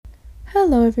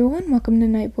Hello everyone, welcome to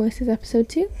Night Voices episode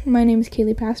 2. My name is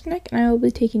Kaylee Pasternak and I will be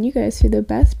taking you guys through the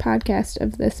best podcast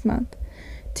of this month.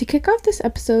 To kick off this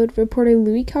episode, reporter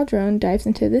Louis Calderon dives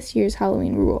into this year's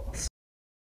Halloween rules.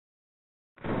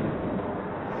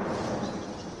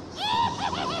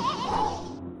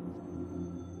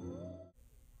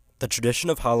 The tradition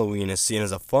of Halloween is seen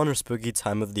as a fun or spooky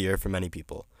time of the year for many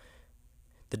people.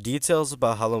 The details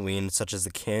about Halloween, such as the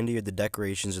candy or the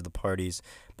decorations or the parties,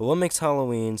 but what makes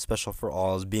Halloween special for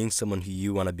all is being someone who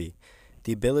you want to be.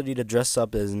 The ability to dress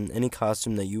up in any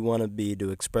costume that you want to be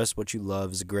to express what you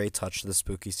love is a great touch to the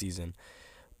spooky season.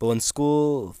 But when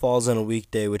school falls on a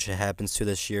weekday, which it happens to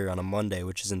this year on a Monday,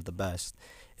 which isn't the best,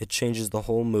 it changes the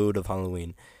whole mood of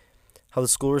Halloween. How the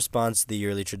school responds to the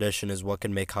yearly tradition is what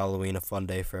can make Halloween a fun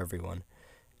day for everyone.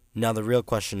 Now the real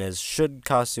question is, should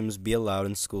costumes be allowed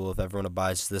in school if everyone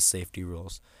abides to the safety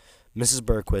rules? Mrs.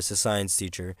 Berquist, a science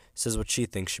teacher, says what she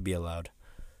thinks should be allowed.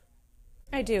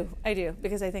 I do,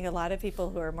 because I think a lot of people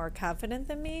who are more confident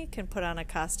than me can put on a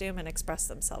costume and express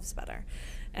themselves better,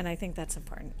 and I think that's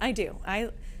important. I do. I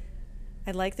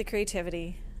like the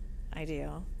creativity, I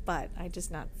do, but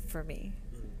just not for me.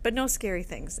 But no scary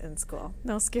things in school.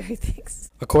 No scary things.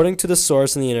 According to the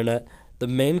source on the internet, the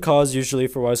main cause usually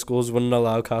for why schools wouldn't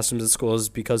allow costumes at school is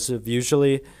because of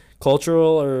usually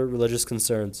cultural or religious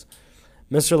concerns.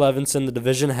 Mr. Levinson, the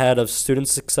division head of student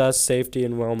success, safety,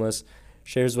 and wellness,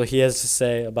 shares what he has to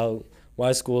say about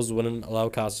why schools wouldn't allow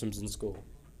costumes in school.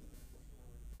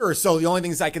 Sure. So the only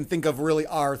things I can think of really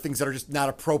are things that are just not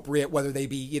appropriate, whether they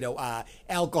be,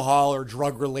 alcohol or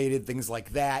drug related, things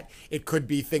like that. It could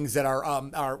be things that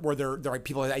are where their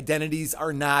people's identities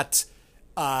are not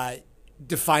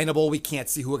definable. We can't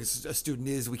see who a student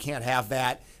is. We can't have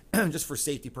that just for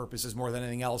safety purposes more than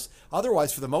anything else.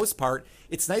 Otherwise, for the most part,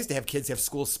 it's nice to have kids have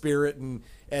school spirit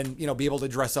and be able to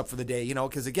dress up for the day,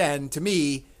 because again, to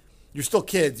me, you're still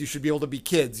kids. You should be able to be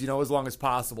kids, as long as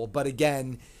possible. But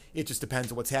again, it just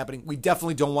depends on what's happening. We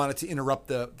definitely don't want it to interrupt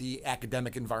the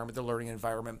academic environment, the learning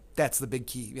environment. That's the big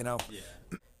key, Yeah.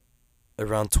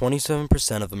 Around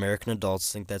 27% of American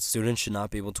adults think that students should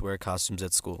not be able to wear costumes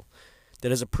at school.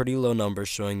 That is a pretty low number,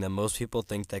 showing that most people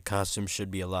think that costumes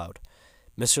should be allowed.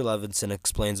 Mr. Levinson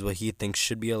explains what he thinks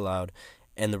should be allowed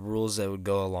and the rules that would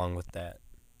go along with that.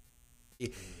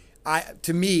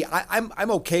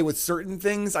 I'm okay with certain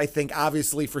things. I think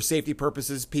obviously for safety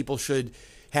purposes, people should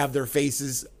have their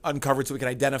faces uncovered so we can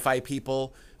identify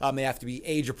people. They have to be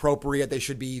age appropriate. They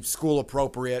should be school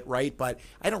appropriate, right? But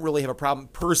I don't really have a problem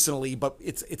personally, but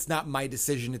it's not my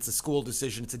decision. It's a school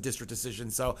decision. It's a district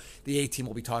decision. So the A team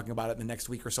will be talking about it in the next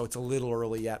week or so. It's a little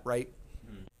early yet, right?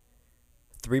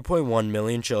 3.1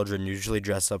 million children usually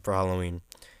dress up for Halloween.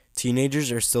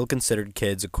 Teenagers are still considered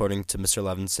kids according to Mr.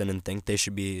 Levinson and think they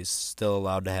should be still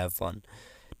allowed to have fun.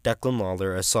 Declan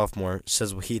Lawler, a sophomore,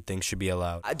 says what he thinks should be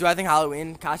allowed. Do I think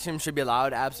Halloween costumes should be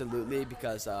allowed? Absolutely,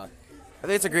 because I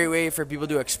think it's a great way for people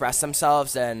to express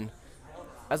themselves, and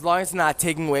as long as it's not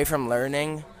taking away from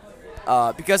learning,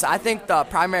 because I think the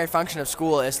primary function of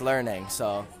school is learning.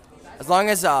 So as long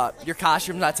as your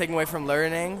costume's not taking away from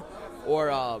learning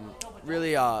or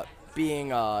really being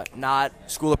not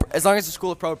school, as long as it's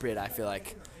school appropriate, I feel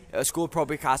like a school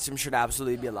appropriate costume should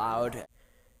absolutely be allowed.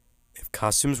 If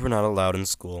costumes were not allowed in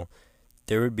school,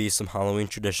 there would be some Halloween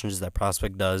traditions that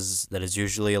Prospect does that is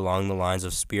usually along the lines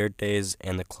of Spirit Days,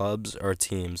 and the clubs or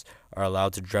teams are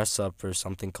allowed to dress up for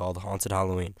something called Haunted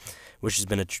Halloween, which has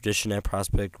been a tradition at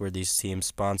Prospect where these teams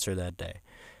sponsor that day.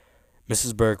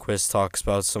 Mrs. Berquist talks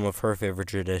about some of her favorite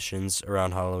traditions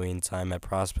around Halloween time at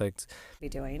Prospect. Be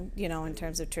doing, in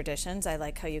terms of traditions, I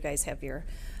like how you guys have your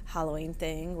Halloween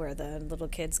thing where the little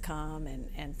kids come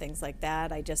and things like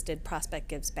that. I just did Prospect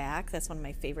Gives Back. That's one of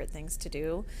my favorite things to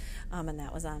do, and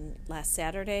that was on last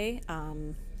Saturday.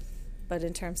 But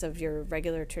in terms of your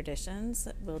regular traditions,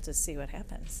 we'll just see what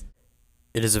happens.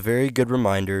 It is a very good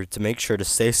reminder to make sure to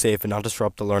stay safe and not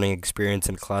disrupt the learning experience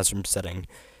in a classroom setting.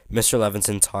 Mr.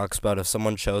 Levinson talks about if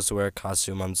someone chose to wear a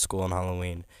costume on school on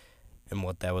Halloween and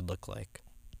what that would look like.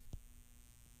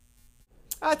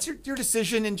 It's your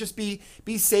decision, and just be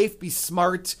safe, be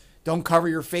smart. Don't cover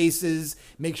your faces.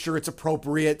 Make sure it's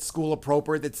appropriate, school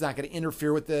appropriate. That's not going to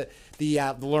interfere with the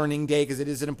learning day, because it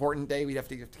is an important day. We have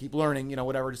to keep learning,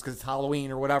 whatever, just because it's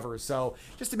Halloween or whatever. So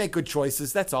just to make good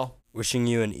choices, that's all. Wishing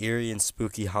you an eerie and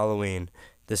spooky Halloween.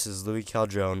 This is Louis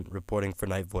Calderon reporting for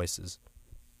Night Voices.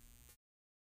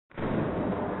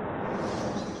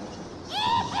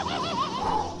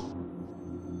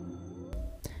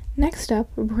 Next up,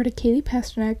 reporter Kaylee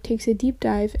Pasternak takes a deep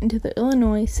dive into the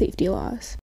Illinois safety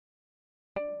laws.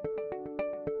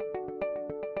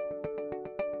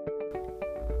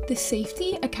 The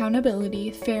Safety,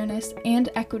 Accountability, Fairness, and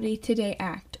Equity Today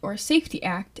Act, or SAFETY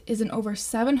Act, is an over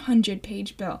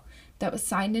 700-page bill that was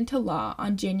signed into law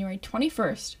on January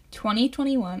 21st,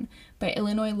 2021 by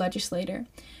Illinois legislator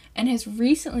and has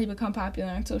recently become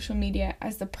popular on social media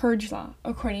as the Purge Law,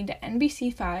 according to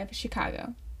NBC5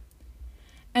 Chicago.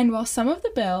 And while some of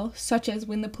the bill, such as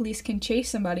when the police can chase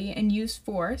somebody and use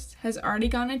force, has already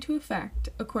gone into effect,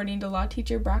 according to law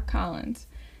teacher Brock Collins,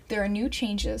 there are new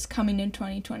changes coming in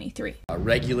 2023.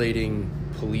 Regulating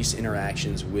police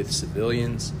interactions with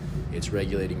civilians, it's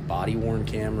regulating body-worn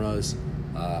cameras.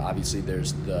 Obviously,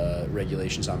 there's the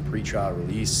regulations on pretrial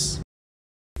release.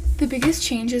 The biggest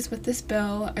changes with this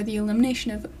bill are the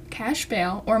elimination of cash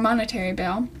bail or monetary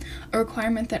bail, a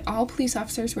requirement that all police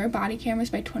officers wear body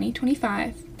cameras by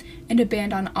 2025, and a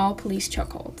ban on all police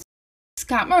chokeholds.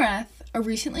 Scott Morath, a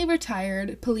recently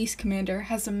retired police commander,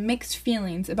 has some mixed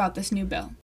feelings about this new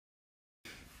bill.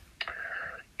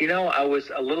 You know, I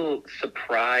was a little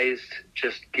surprised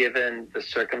just given the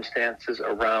circumstances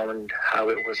around how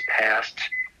it was passed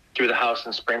through the House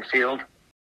in Springfield.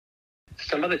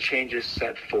 Some of the changes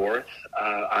set forth,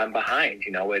 I'm behind.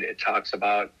 You know, it talks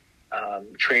about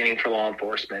training for law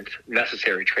enforcement,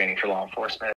 necessary training for law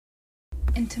enforcement.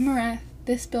 And to Morath,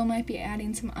 this bill might be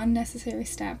adding some unnecessary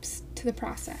steps to the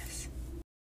process.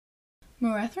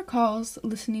 Morath recalls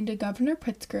listening to Governor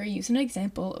Pritzker use an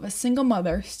example of a single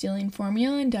mother stealing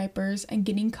formula and diapers and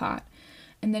getting caught,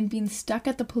 and then being stuck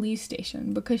at the police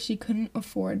station because she couldn't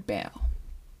afford bail.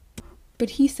 But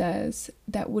he says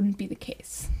that wouldn't be the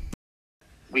case.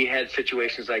 We had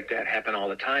situations like that happen all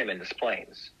the time in Des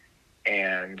Plaines,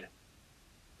 and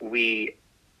we,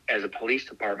 as a police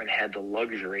department, had the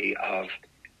luxury of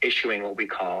issuing what we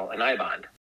call an I-bond.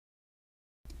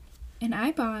 An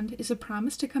I-bond is a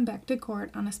promise to come back to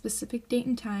court on a specific date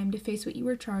and time to face what you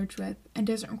were charged with and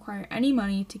doesn't require any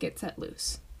money to get set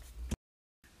loose.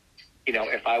 You know,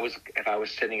 if I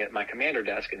was sitting at my commander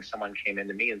desk and someone came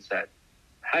into me and said,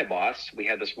 "Hi, boss, we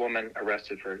had this woman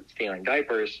arrested for stealing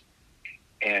diapers,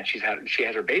 and she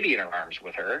has her baby in her arms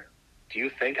with her. Do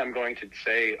you think I'm going to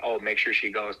say, oh, make sure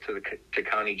she goes to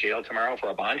county jail tomorrow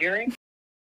for a bond hearing?"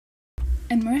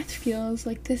 And Morath feels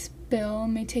like this bill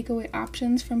may take away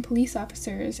options from police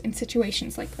officers in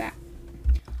situations like that.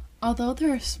 Although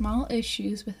there are small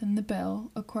issues within the bill,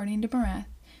 according to Morath,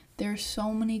 there are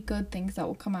so many good things that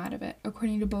will come out of it,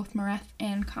 according to both Morath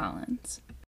and Collins.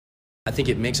 I think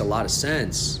it makes a lot of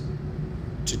sense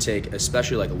to take,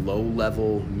 especially like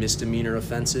low-level misdemeanor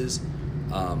offenses,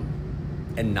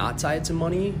 and not tie it to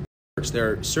money.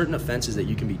 There are certain offenses that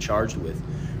you can be charged with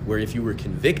where if you were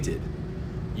convicted,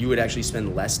 you would actually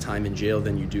spend less time in jail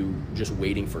than you do just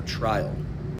waiting for trial.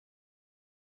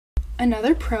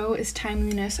 Another pro is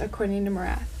timeliness, according to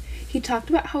Morath. He talked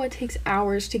about how it takes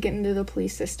hours to get into the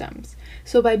police systems.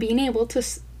 So by being able to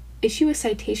issue a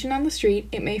citation on the street,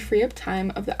 it may free up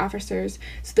time of the officers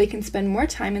so they can spend more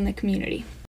time in the community.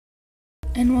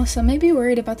 And while some may be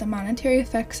worried about the monetary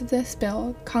effects of this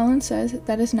bill, Collins says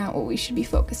that is not what we should be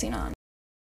focusing on.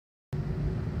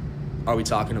 Are we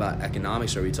talking about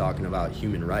economics or are we talking about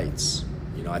human rights?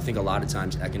 You know, I think a lot of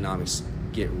times economics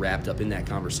get wrapped up in that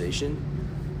conversation.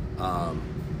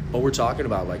 But we're talking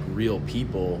about like real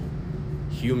people,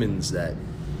 humans that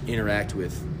interact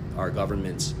with our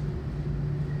governments,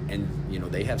 and you know,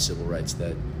 they have civil rights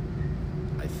that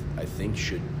I think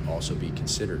should also be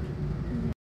considered.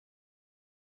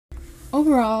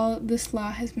 Overall, this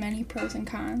law has many pros and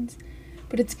cons,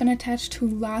 but it's been attached to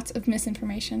lots of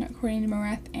misinformation, according to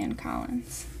Morath and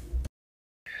Collins.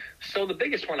 So the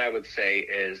biggest one I would say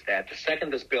is that the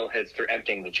second this bill hits, they're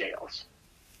emptying the jails.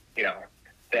 You know,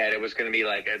 that it was going to be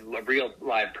like a real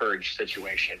live purge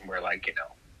situation where, like, you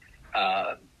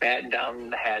know, batten down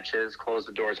the hatches, close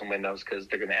the doors and windows because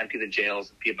they're going to empty the jails.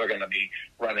 And people are going to be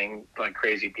running like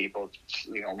crazy people,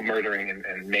 you know, murdering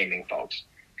and maiming folks.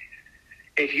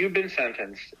 If you've been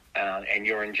sentenced and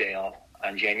you're in jail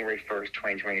on January 1st,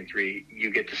 2023, you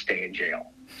get to stay in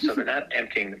jail. So they're not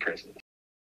emptying the prisons.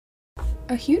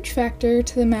 A huge factor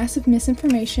to the massive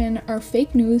misinformation are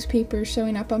fake newspapers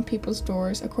showing up on people's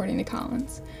doors, according to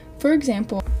Collins. For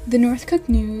example, the North Cook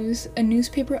News, a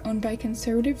newspaper owned by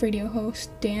conservative radio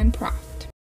host Dan Proft.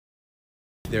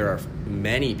 There are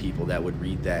many people that would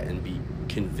read that and be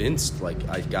convinced, like,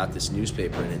 I've got this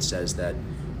newspaper and it says that,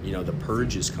 you know, the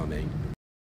purge is coming.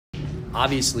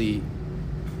 Obviously,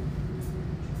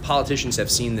 politicians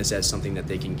have seen this as something that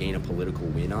they can gain a political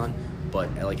win on, but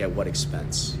like at what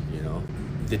expense, you know?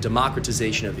 The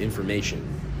democratization of information,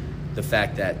 the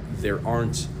fact that there's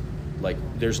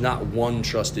not one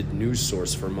trusted news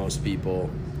source for most people,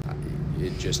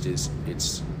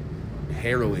 it's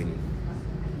harrowing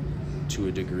to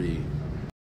a degree.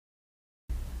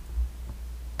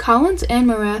 Collins and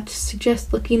Morath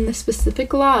suggest looking the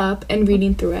specific law up and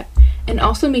reading through it, and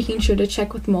also making sure to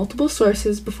check with multiple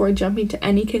sources before jumping to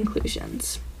any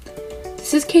conclusions.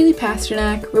 This is Kaylee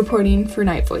Pasternak reporting for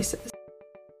Night Voices.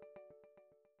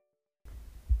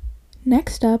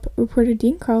 Next up, reporter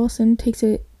Dean Carlson takes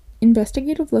an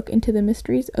investigative look into the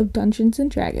mysteries of Dungeons &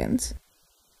 Dragons.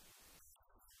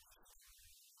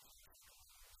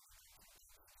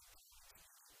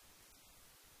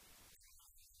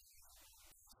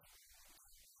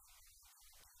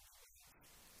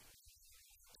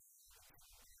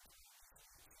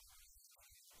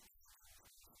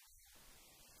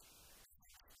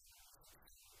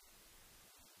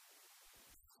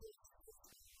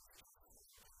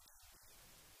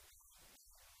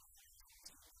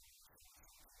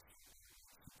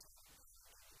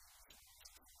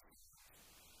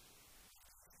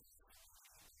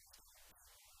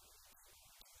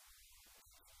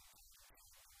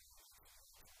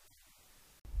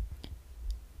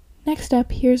 Next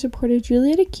up, here's reporter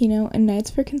Juliet Aquino and Knights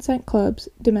for Consent Club's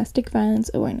Domestic Violence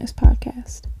Awareness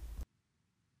Podcast.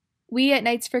 We at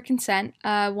Knights for Consent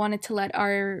wanted to let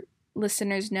our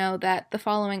listeners know that the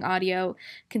following audio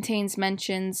contains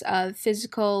mentions of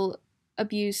physical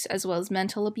abuse as well as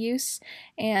mental abuse,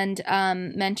 and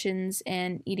mentions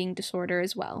an eating disorder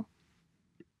as well.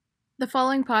 The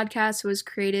following podcast was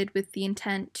created with the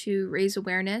intent to raise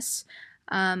awareness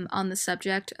on the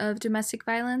subject of domestic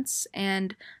violence,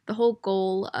 and the whole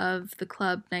goal of the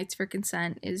club Knights for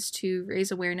Consent is to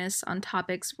raise awareness on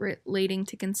topics relating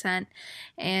to consent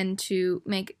and to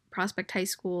make Prospect High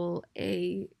School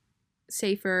a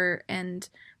safer and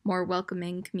more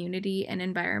welcoming community and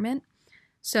environment.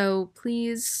 So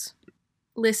please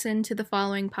listen to the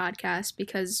following podcast,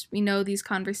 because we know these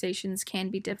conversations can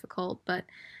be difficult, but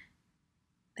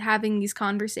having these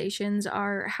conversations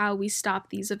are how we stop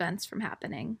these events from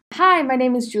happening. Hi, my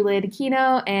name is Juliet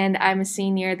Aquino, and I'm a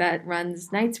senior that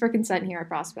runs Knights for Consent here at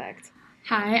Prospect.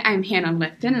 Hi, I'm Hannah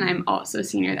Lifton, and I'm also a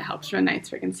senior that helps run Knights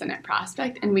for Consent at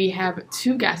Prospect, and we have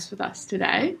two guests with us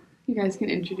today. You guys can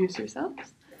introduce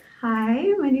yourselves.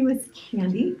 Hi, my name is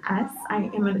Candy S.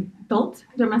 I am an adult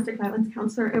domestic violence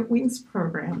counselor at Wings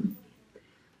Program.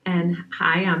 And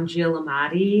hi, I'm Jill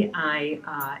Amati. I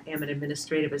am an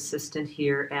administrative assistant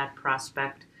here at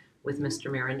Prospect with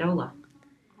Mr. Mirandola.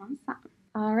 Awesome.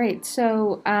 All right,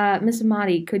 so Ms.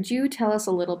 Amati, could you tell us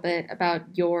a little bit about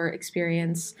your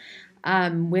experience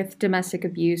with domestic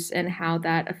abuse and how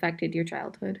that affected your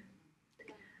childhood?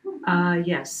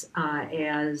 Yes,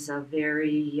 as a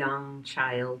very young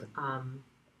child,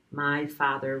 my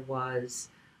father was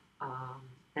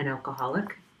an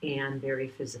alcoholic and very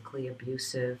physically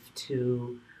abusive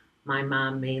to my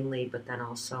mom mainly, but then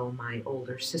also my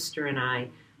older sister and I.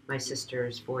 My sister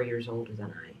is 4 years older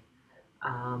than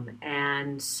I.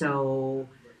 And so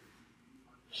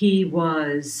he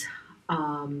was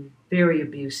very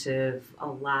abusive, a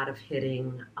lot of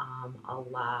hitting, a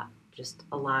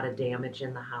lot of damage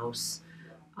in the house.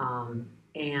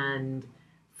 And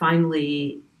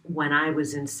finally, when I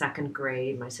was in second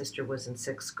grade, my sister was in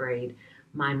sixth grade,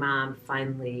 my mom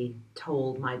finally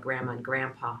told my grandma and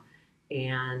grandpa,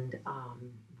 and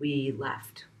we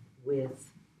left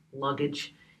with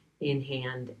luggage in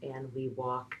hand, and we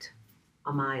walked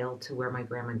a mile to where my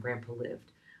grandma and grandpa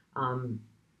lived.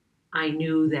 I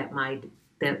knew that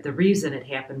the reason it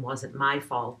happened wasn't my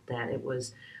fault, that it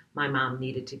was my mom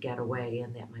needed to get away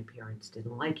and that my parents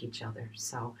didn't like each other.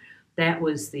 So that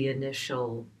was the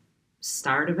initial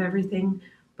start of everything,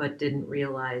 but didn't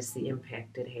realize the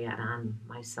impact it had on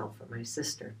myself or my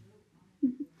sister.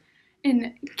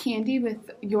 And Candy,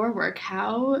 with your work,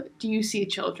 how do you see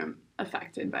children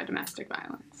affected by domestic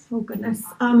violence? Oh goodness,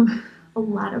 a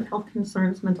lot of health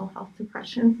concerns, mental health,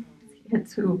 depression.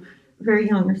 Kids who very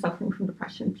young are suffering from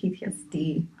depression,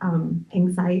 PTSD,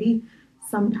 anxiety.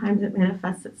 Sometimes it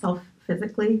manifests itself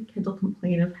physically. Kids will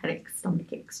complain of headaches,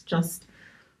 stomach aches, just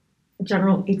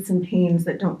general aches and pains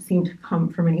that don't seem to come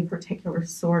from any particular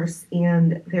source.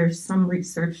 And there's some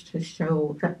research to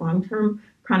show that long-term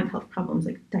chronic health problems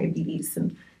like diabetes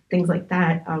and things like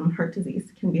that, heart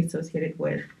disease, can be associated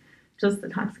with just the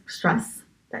toxic stress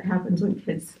that happens when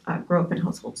kids grow up in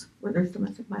households where there's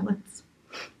domestic violence.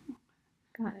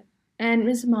 Got it. And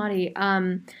Ms. Amati,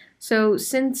 so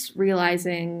since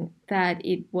realizing that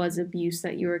it was abuse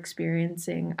that you were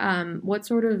experiencing, what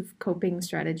sort of coping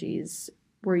strategies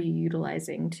were you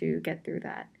utilizing to get through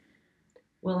that?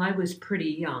 Well, I was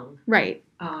pretty young. Right.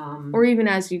 Or even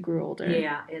as you grew older.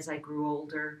 Yeah, as I grew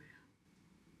older.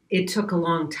 It took a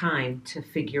long time to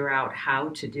figure out how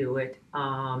to do it.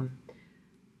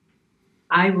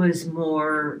 I was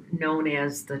more known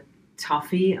as the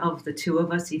toughie of the two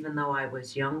of us, even though I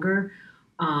was younger.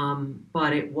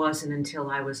 But it wasn't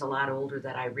until I was a lot older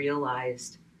that I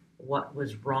realized what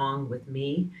was wrong with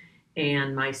me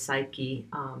and my psyche.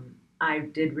 I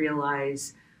did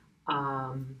realize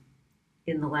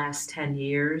in the last 10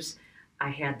 years, I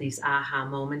had these aha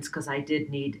moments because I did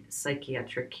need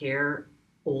psychiatric care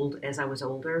as I was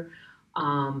older.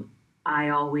 I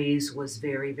always was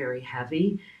very, very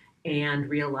heavy and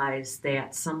realized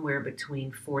that somewhere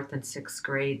between fourth and sixth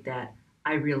grade that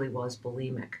I really was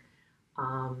bulimic.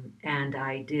 And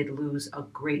I did lose a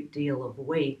great deal of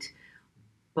weight,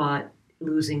 but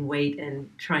losing weight and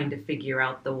trying to figure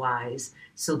out the whys.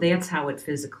 So that's how it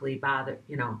physically bothered,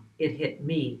 it hit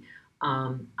me.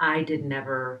 I did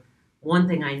never, one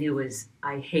thing I knew is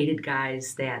I hated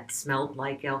guys that smelled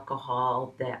like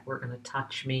alcohol, that were going to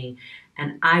touch me,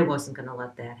 and I wasn't going to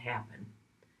let that happen.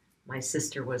 My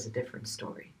sister was a different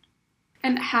story.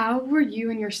 And how were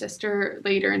you and your sister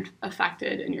later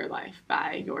affected in your life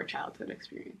by your childhood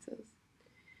experiences?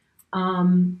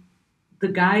 The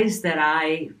guys that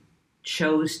I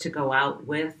chose to go out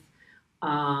with,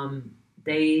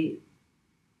 they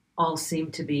all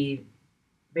seemed to be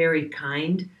very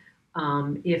kind.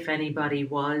 If anybody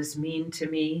was mean to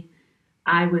me,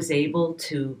 I was able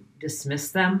to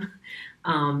dismiss them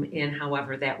in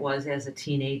however that was as a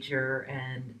teenager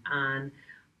and on.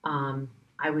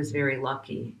 I was very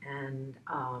lucky and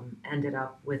ended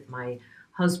up with my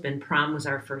husband. Prom was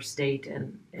our first date,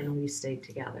 and we stayed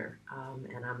together.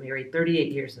 And I'm married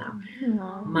 38 years now.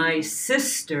 Aww. My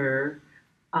sister,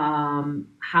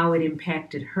 how it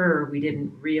impacted her, we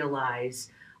didn't realize.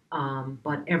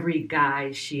 But every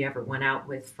guy she ever went out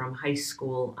with from high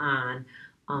school on,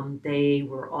 they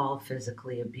were all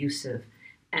physically abusive.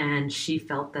 And she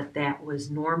felt that that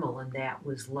was normal and that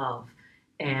was love.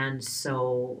 And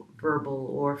so verbal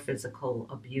or physical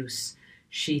abuse,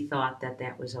 she thought that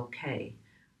that was okay.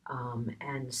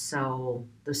 And so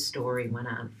the story went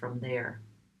on from there.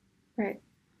 Right.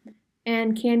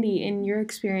 And Candy, in your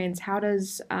experience, how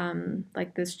does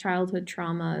this childhood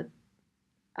trauma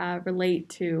relate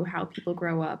to how people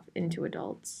grow up into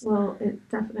adults? Well, it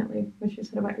definitely, what you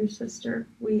said about your sister,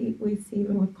 we see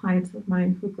even with clients of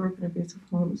mine who grew up in abusive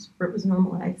homes where it was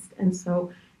normalized. And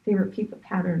so they repeat the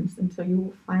patterns. And so you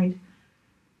will find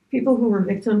people who were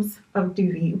victims of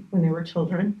DV when they were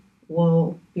children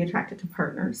will be attracted to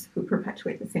partners who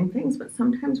perpetuate the same things. But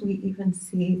sometimes we even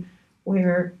see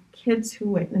where kids who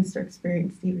witnessed or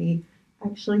experienced DV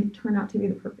actually turn out to be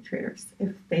the perpetrators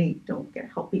if they don't get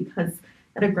help, because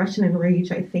that aggression and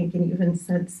rage, I think, and even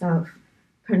sense of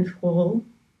control,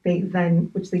 they then,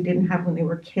 which they didn't have when they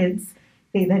were kids,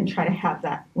 they then try to have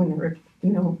that when they're,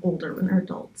 older, when they're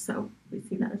adults. So we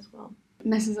see that as well.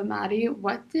 Mrs. Amati,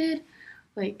 what did,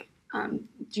 do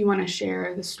you want to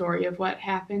share the story of what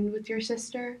happened with your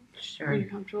sister? Sure. Are you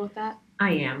comfortable with that?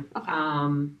 I am.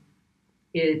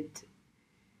 Okay.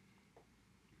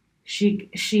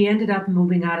 She ended up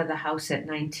moving out of the house at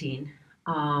 19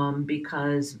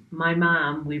 because my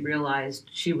mom, we realized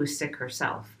she was sick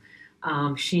herself.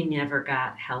 She never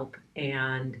got help,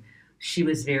 and she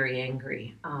was very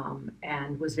angry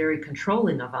and was very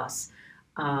controlling of us.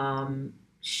 My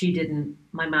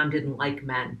mom didn't like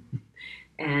men,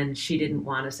 and she didn't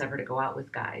want us ever to go out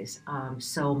with guys.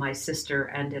 So my sister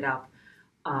ended up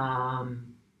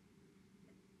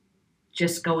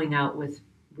just going out with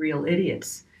real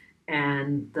idiots.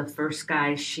 And the first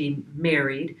guy she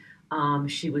married,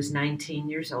 she was 19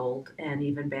 years old, and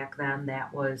even back then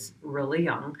that was really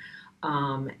young.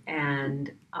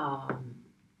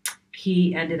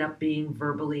 He ended up being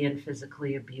verbally and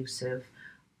physically abusive.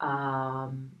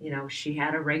 She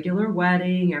had a regular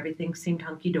wedding, everything seemed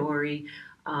hunky-dory.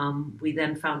 We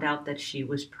then found out that she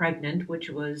was pregnant, which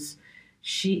was,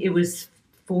 it was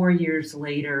 4 years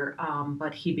later,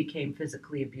 but he became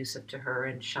physically abusive to her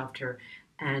and shoved her,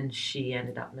 and she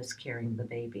ended up miscarrying the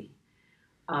baby.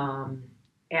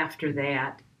 After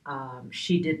that,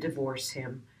 she did divorce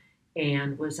him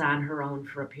and was on her own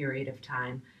for a period of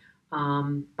time.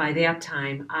 By that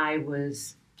time, I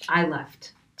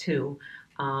left too,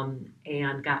 and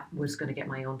was going to get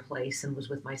my own place and was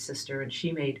with my sister, and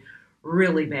she made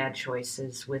really bad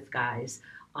choices with guys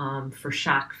for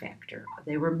shock factor.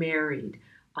 They were married,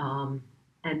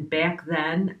 and back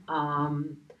then,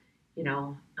 I'm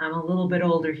a little bit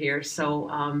older here, so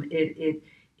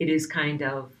it is kind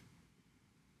of,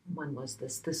 when was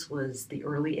this? This was the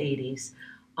early 80s.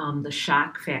 The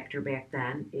shock factor back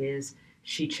then is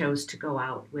she chose to go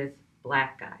out with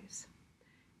black guys.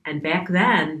 And back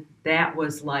then, that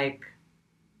was like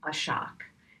a shock.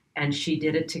 And she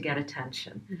did it to get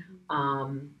attention.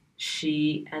 Mm-hmm.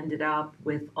 she ended up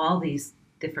with all these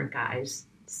different guys,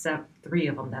 three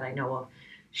of them that I know of.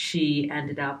 She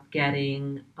ended up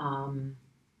getting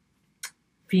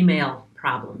female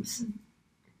problems,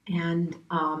 and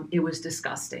it was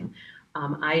disgusting.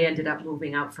 I ended up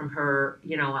moving out from her.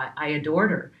 You know, I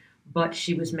adored her, but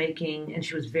she was making, and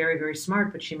she was very, very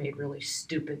smart, but she made really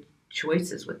stupid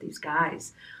choices with these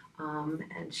guys.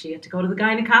 And she had to go to the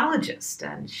gynecologist,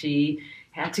 and she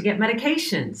had to get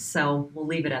medications. So we'll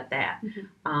leave it at that.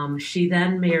 She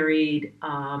then married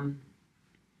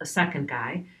a second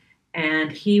guy,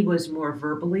 and he was more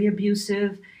verbally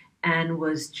abusive and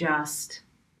was just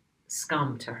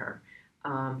scum to her.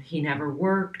 He never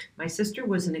worked. My sister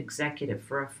was an executive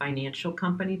for a financial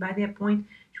company by that point.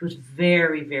 She was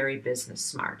very, very business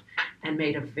smart and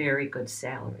made a very good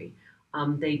salary.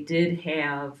 They did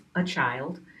have a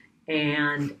child,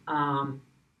 and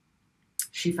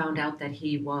she found out that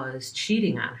he was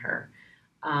cheating on her.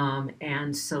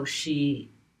 And so she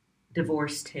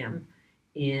divorced him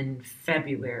in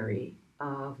February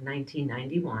of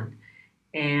 1991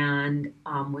 and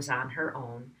was on her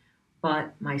own.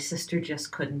 But my sister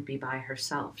just couldn't be by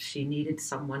herself. She needed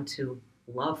someone to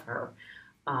love her.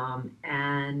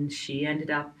 And she ended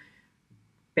up,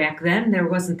 back then there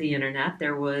wasn't the internet,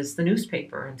 there was the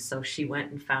newspaper. And so she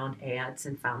went and found ads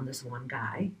and found this one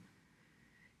guy.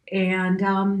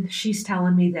 And she's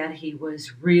telling me that he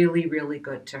was really, really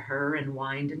good to her and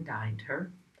wined and dined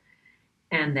her.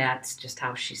 And that's just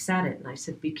how she said it. And I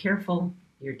said, be careful,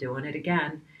 you're doing it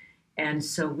again. And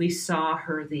so we saw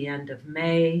her the end of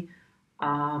May.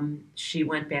 She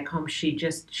went back home. She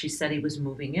said he was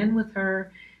moving in with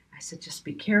her. I said, just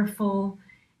be careful.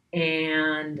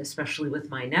 And especially with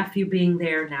my nephew being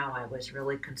there, now I was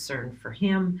really concerned for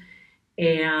him.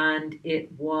 And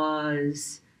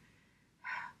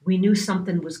we knew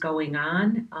something was going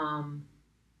on,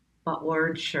 but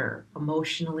weren't sure.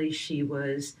 Emotionally, she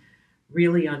was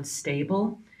really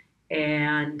unstable.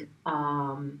 And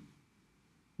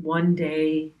one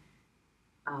day,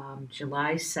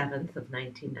 July 7th of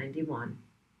 1991,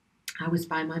 I was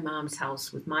by my mom's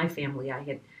house with my family. I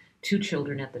had 2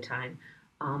 children at the time.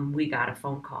 We got a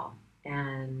phone call,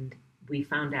 and we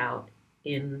found out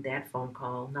in that phone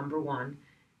call, number one,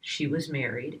 she was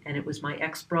married, and it was my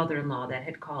ex-brother-in-law that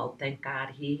had called. Thank God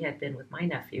he had been with my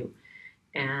nephew.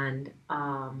 And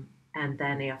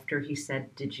then after he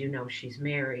said, did you know she's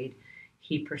married?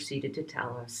 He proceeded to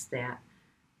tell us that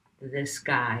this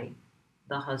guy,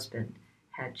 the husband,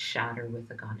 had shot her with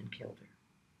a gun and killed her.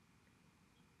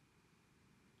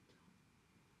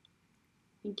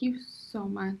 Thank you so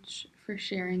much for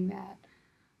sharing that.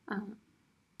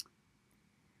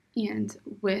 And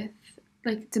with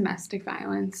like domestic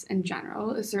violence in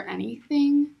general, is there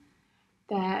anything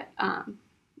that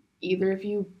either of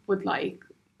you would like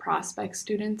prospect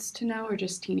students to know, or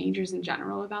just teenagers in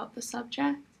general, about the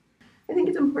subject? I think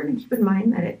it's important to keep in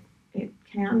mind that it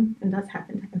can and does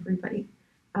happen to everybody.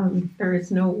 There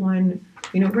is no one,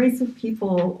 race of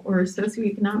people or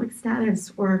socioeconomic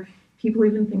status, or people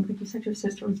even think, like you said, your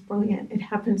sister was brilliant. It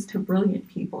happens to brilliant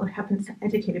people. It happens to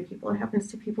educated people. It happens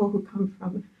to people who come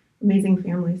from amazing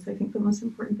families. So I think the most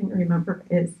important thing to remember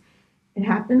is it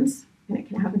happens, and it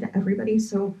can happen to everybody.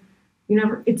 So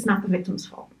it's not the victim's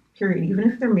fault, period. Even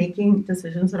if they're making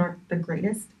decisions that aren't the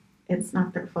greatest, it's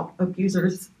not their fault.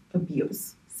 Abusers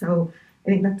abuse. So I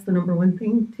think that's the number one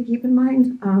thing to keep in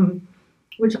mind,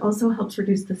 which also helps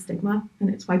reduce the stigma. And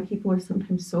it's why people are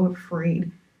sometimes so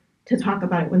afraid to talk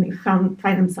about it when they find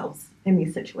themselves in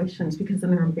these situations, because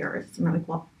then they're embarrassed and they're like,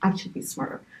 well, I should be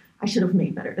smarter. I should have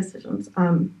made better decisions.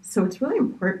 So it's really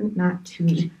important not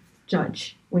to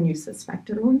judge when you suspect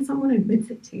it or when someone admits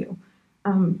it to you.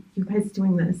 You guys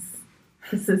doing this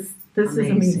is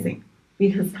amazing,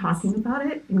 because talking about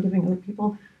it and giving other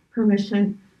people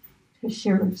permission to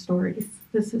share their stories,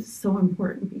 this is so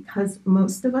important, because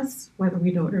most of us, whether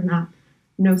we know it or not,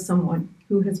 know someone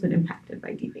who has been impacted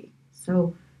by DV.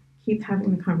 So keep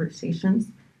having the conversations,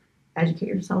 educate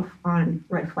yourself on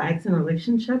red flags in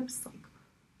relationships,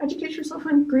 educate yourself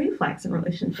on green flags in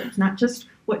relationships, not just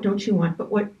what don't you want,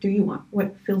 but what do you want,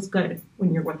 what feels good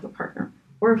when you're with a partner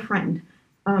or a friend.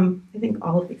 I think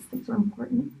all of these things are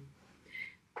important.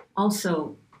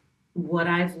 Also, what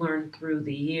I've learned through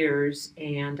the years,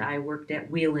 and I worked at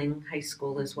Wheeling High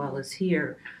School as well as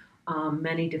here,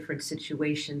 many different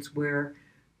situations where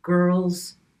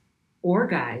girls or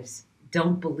guys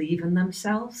don't believe in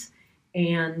themselves,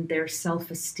 and their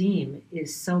self-esteem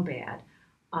is so bad.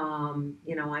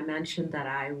 I mentioned that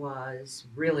I was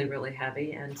really, really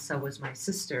heavy, and so was my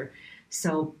sister.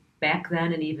 So back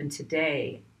then and even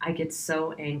today, I get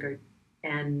so angered,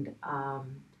 and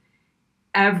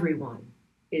everyone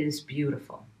is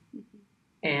beautiful.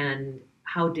 And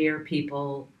how dare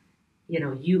people,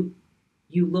 you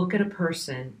look at a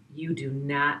person, you do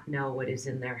not know what is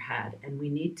in their head, and we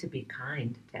need to be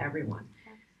kind to everyone.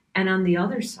 And on the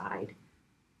other side,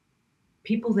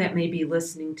 people that may be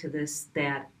listening to this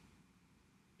that,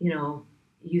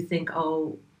 you think,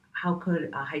 oh, how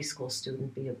could a high school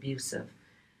student be abusive?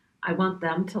 I want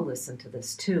them to listen to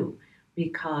this too,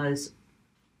 because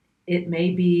it may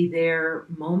be their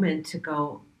moment to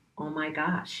go, oh my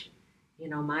gosh,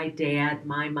 my dad,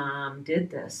 my mom did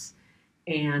this,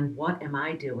 and what am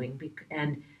I doing?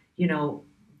 And,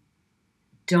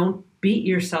 don't beat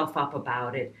yourself up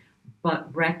about it,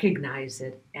 but recognize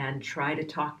it and try to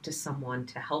talk to someone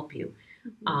to help you.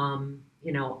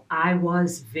 I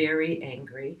was very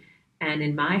angry, and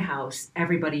in my house,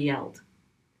 everybody yelled.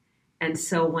 And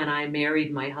so when I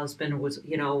married my husband, was,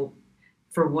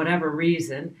 for whatever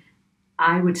reason,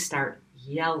 I would start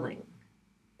yelling.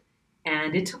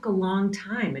 And it took a long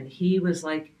time. And he was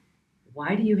like,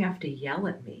 why do you have to yell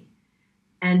at me?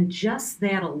 And just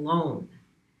that alone,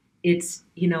 it's,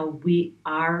 we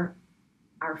are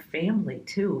our family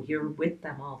too. You're with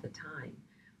them all the time.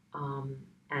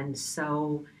 And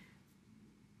so,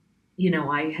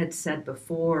 I had said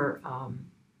before,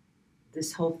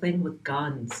 this whole thing with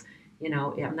guns,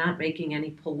 I'm not making any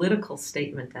political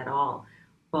statement at all,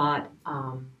 but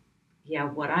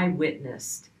what I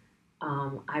witnessed,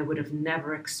 I would have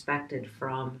never expected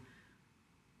for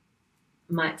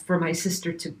my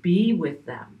sister to be with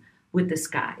this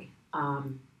guy.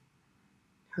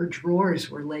 Her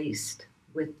drawers were laced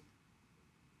with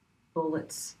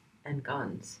bullets and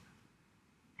guns,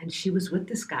 and she was with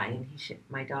this guy. And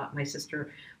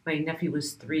my nephew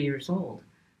was 3 years old.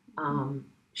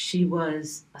 She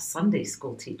was a Sunday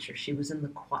school teacher. She was in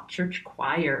the church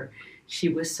choir. She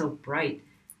was so bright.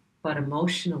 But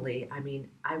emotionally,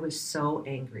 I was so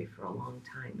angry for a long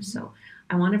time. Mm-hmm. So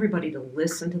I want everybody to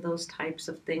listen to those types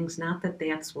of things. Not that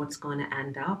that's what's going to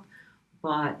end up,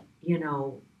 but,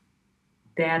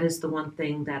 that is the one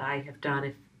thing that I have done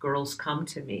if girls come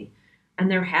to me.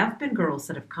 And there have been girls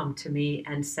that have come to me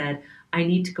and said, I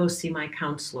need to go see my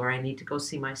counselor. I need to go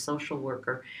see my social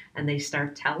worker. And they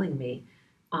start telling me.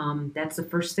 That's the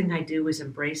first thing I do is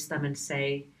embrace them and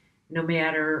say, no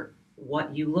matter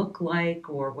what you look like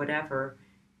or whatever,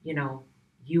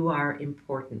 you are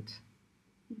important.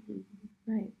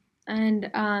 Right.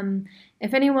 And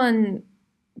if anyone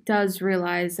does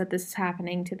realize that this is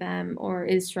happening to them or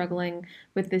is struggling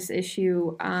with this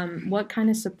issue, what kind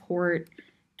of support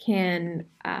can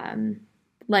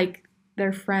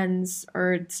their friends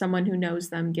or someone who knows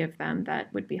them give them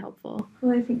that would be helpful?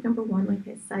 Well, I think number one, like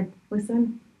I said,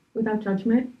 listen without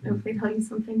judgment if they tell you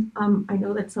something. I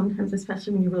know that sometimes,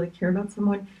 especially when you really care about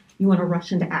someone, you want to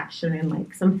rush into action.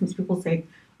 And sometimes people say,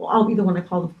 well, I'll be the one to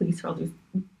call the police, or I'll do.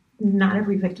 Not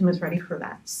every victim is ready for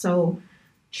that. So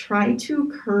try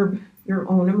to curb your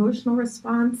own emotional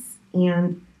response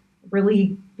and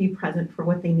really be present for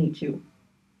what they need you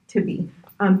to be.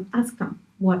 Ask them,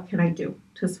 what can I do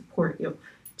to support you?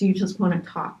 Do you just want to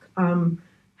talk?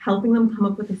 Helping them come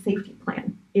up with a safety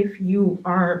plan. If you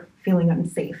are feeling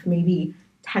unsafe, maybe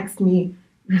text me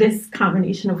this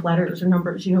combination of letters or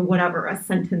numbers, whatever, a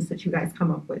sentence that you guys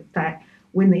come up with that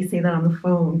when they say that on the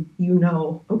phone,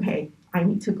 okay, I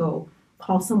need to go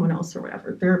call someone else or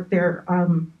whatever. They're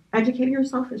educating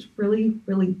yourself is really,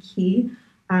 really key.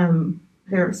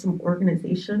 There are some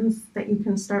organizations that you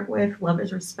can start with.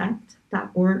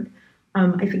 loveisrespect.org.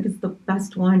 I think it's the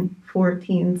best one for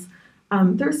teens.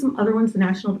 There's some other ones. The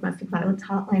National Domestic Violence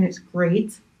Hotline is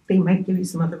great. They might give you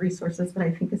some other resources, but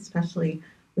I think especially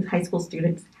with high school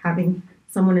students, having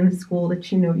someone in the school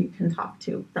that you can talk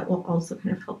to that will also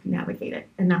kind of help you navigate it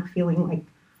and not feeling like,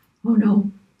 oh no,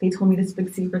 they told me this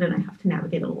big secret and I have to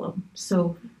navigate it alone.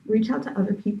 So reach out to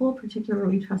other people,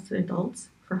 particularly trusted adults,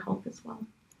 for help as well.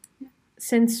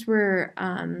 Since we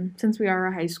are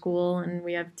a high school and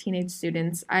we have teenage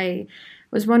students, I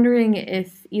was wondering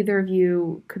if either of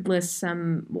you could list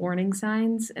some warning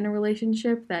signs in a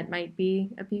relationship that might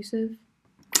be abusive.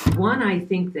 One I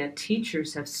think that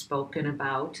teachers have spoken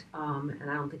about, and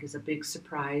I don't think is a big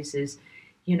surprise, is,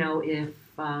 if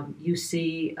you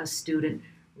see a student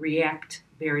react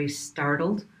very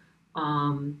startled,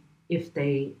 if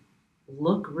they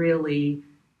look really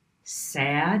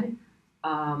sad,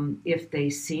 if they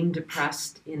seem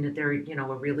depressed in that they're,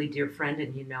 a really dear friend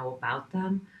and you know about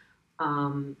them,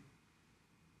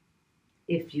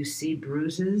 if you see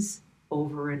bruises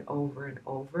over and over and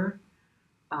over,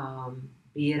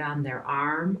 be it on their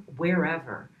arm,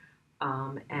 wherever,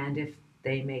 and if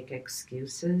they make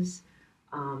excuses.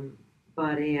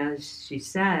 But as she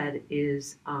said,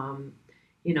 is,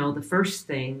 The first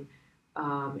thing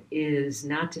is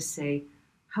not to say,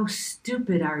 how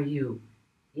stupid are you?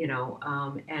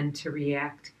 And to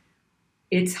react.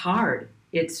 It's hard.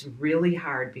 It's really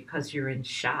hard because you're in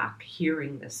shock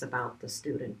hearing this about the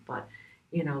student, but,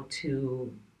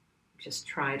 to just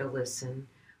try to listen.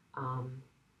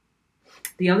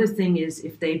 The other thing is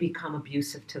if they become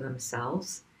abusive to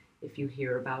themselves, if you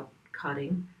hear about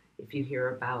cutting, if you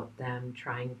hear about them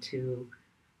trying to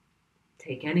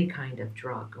take any kind of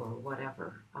drug or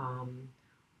whatever,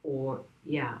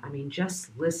 just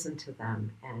listen to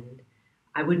them. And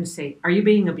I wouldn't say, are you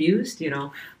being abused?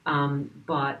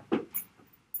 But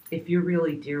if you're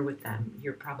really dear with them,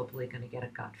 you're probably going to get a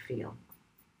gut feel.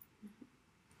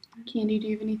 Candy, do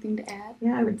you have anything to add?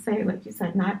 Yeah, I would say, like you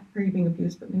said, not are you being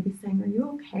abused, but maybe saying, are you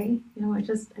okay?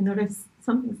 I notice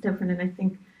something's different. And I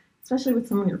think, especially with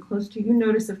someone you're close to, you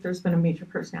notice if there's been a major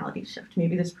personality shift.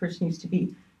 Maybe this person used to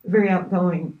be very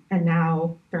outgoing and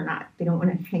now they're not. They don't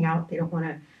want to hang out. They don't want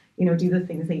to, do the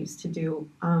things they used to do.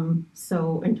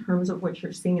 So in terms of what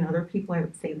you're seeing in other people, I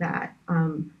would say that.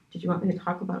 Did you want me to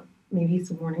talk about maybe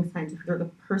some warning signs if you're the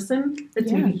person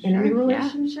that's maybe in a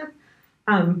relationship?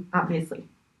 Obviously,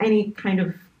 any kind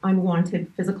of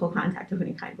unwanted physical contact of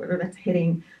any kind, whether that's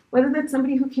hitting, whether that's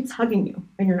somebody who keeps hugging you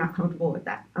and you're not comfortable with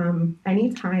that.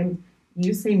 Anytime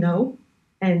you say no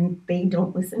and they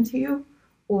don't listen to you,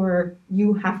 or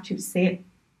you have to say it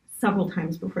several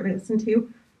times before they listen to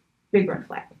you, big red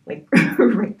flag, like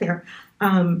right there.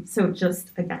 So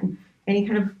just, again, any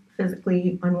kind of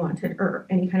physically unwanted or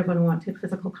any kind of unwanted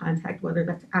physical contact, whether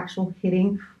that's actual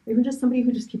hitting or even just somebody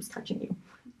who just keeps touching you.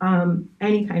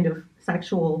 Any kind of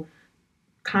sexual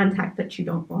contact that you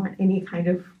don't want, any kind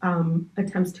of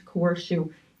attempts to coerce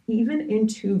you, even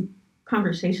into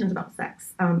conversations about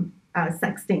sex,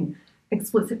 sexting,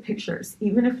 explicit pictures,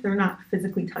 even if they're not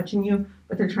physically touching you,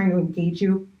 but they're trying to engage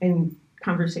you in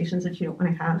conversations that you don't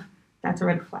want to have, that's a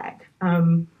red flag.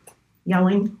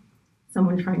 Yelling,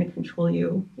 someone trying to control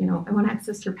you, I want to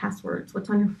access your passwords, what's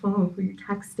on your phone, who you're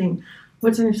texting,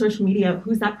 what's on your social media,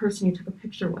 who's that person you took a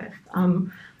picture with,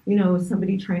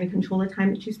 somebody trying to control the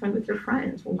time that you spend with your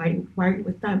friends. Well, why are you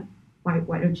with them? Why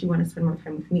don't you want to spend more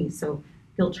time with me? So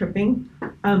guilt tripping,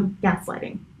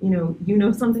 gaslighting,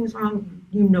 something's wrong,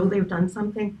 they've done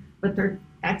something, but they're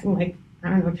acting like, I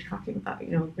don't know what you're talking about,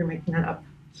 they're making that up,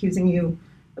 accusing you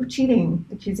of cheating,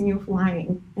 accusing you of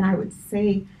lying. And I would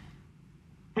say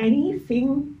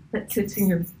anything that sits in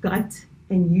your gut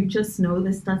and you just know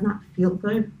this does not feel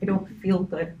good, I don't feel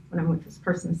good when I'm with this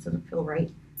person, this doesn't feel right.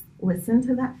 Listen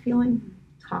to that feeling,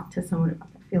 talk to someone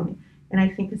about that feeling. And I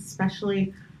think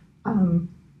especially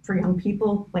for young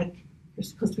people, like, you're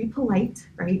supposed to be polite,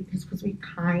 right? You're supposed to be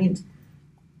kind,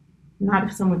 not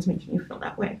if someone's making you feel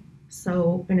that way.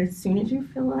 So, and as soon as you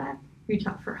feel that, reach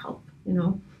out for help,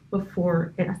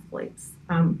 before it escalates,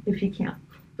 if you can.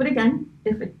 But again,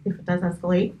 if it does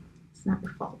escalate, it's not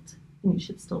your fault, and you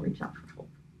should still reach out for help.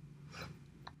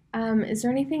 Is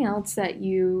there anything else that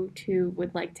you two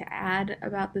would like to add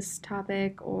about this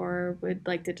topic or would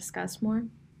like to discuss more?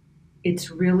 It's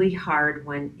really hard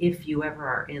if you ever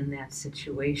are in that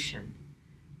situation,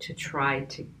 to try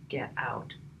to get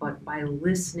out. But by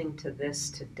listening to this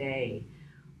today,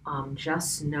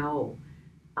 just know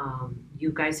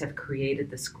you guys have created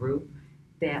this group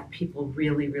that people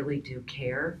really, really do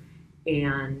care.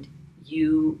 And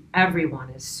everyone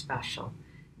is special.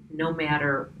 No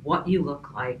matter what you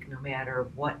look like, no matter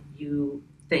what you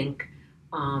think,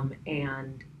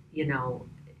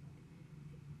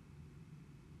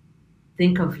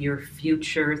 think of your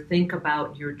future, think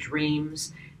about your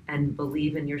dreams, and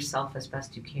believe in yourself as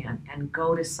best you can, and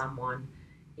go to someone,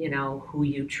 who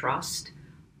you trust.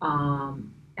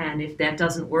 And if that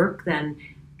doesn't work, then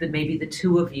maybe the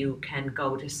two of you can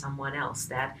go to someone else.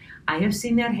 That I have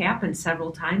seen that happen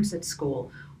several times at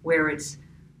school, where it's,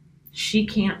 she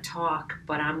can't talk,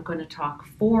 but I'm going to talk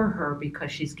for her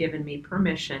because she's given me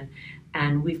permission,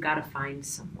 and we've got to find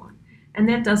someone. And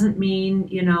that doesn't mean,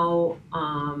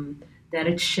 that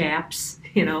it's SHAPS,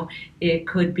 it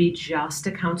could be just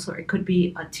a counselor, it could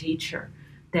be a teacher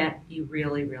that you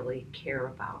really, really care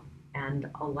about, and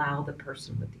allow the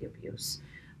person with the abuse,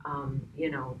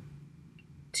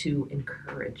 to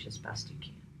encourage as best you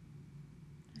can.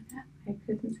 I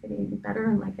couldn't say it any better.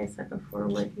 And like I said before,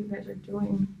 what you guys are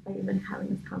doing by even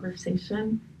having this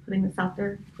conversation, putting this out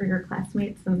there for your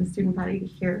classmates and the student body to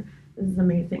hear, this is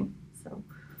amazing. So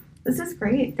this is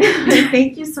great.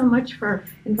 Thank you so much for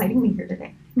inviting me here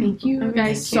today. Thank you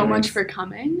guys so much Thanks. for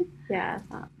coming. Yeah.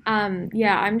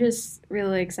 I'm just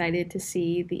really excited to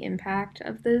see the impact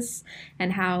of this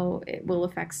and how it will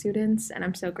affect students. And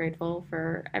I'm so grateful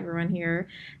for everyone here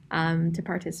to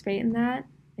participate in that.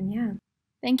 And yeah.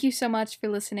 Thank you so much for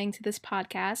listening to this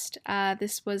podcast.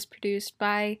 This was produced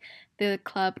by the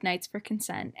club Knights for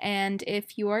Consent. And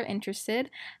if you are interested,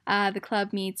 the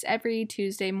club meets every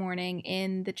Tuesday morning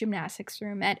in the gymnastics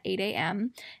room at 8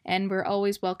 a.m. And we're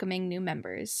always welcoming new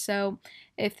members. So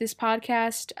if this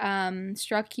podcast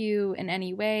struck you in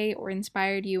any way or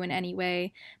inspired you in any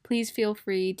way, please feel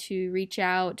free to reach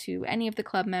out to any of the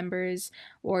club members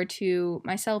or to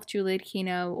myself, Juliet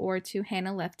Kino, or to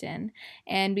Hannah Lifton.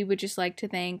 And we would just like to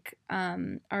thank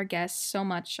our guests so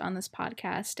much on this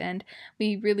podcast. And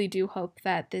we really do hope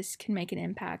that this can make an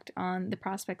impact on the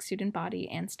Prospect student body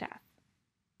and staff.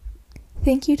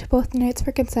 Thank you to both the Knights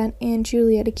for Consent and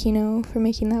Juliet Aquino for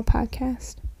making that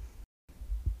podcast.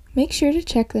 Make sure to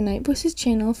check the Night Voices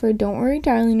channel for Don't Worry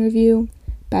Darling review,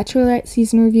 Bachelorette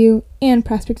season review, and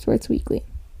Prospect Sports Weekly.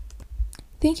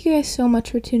 Thank you guys so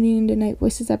much for tuning in to Night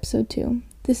Voices episode 2.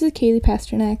 This is Kaylee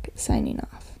Pasternak signing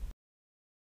off.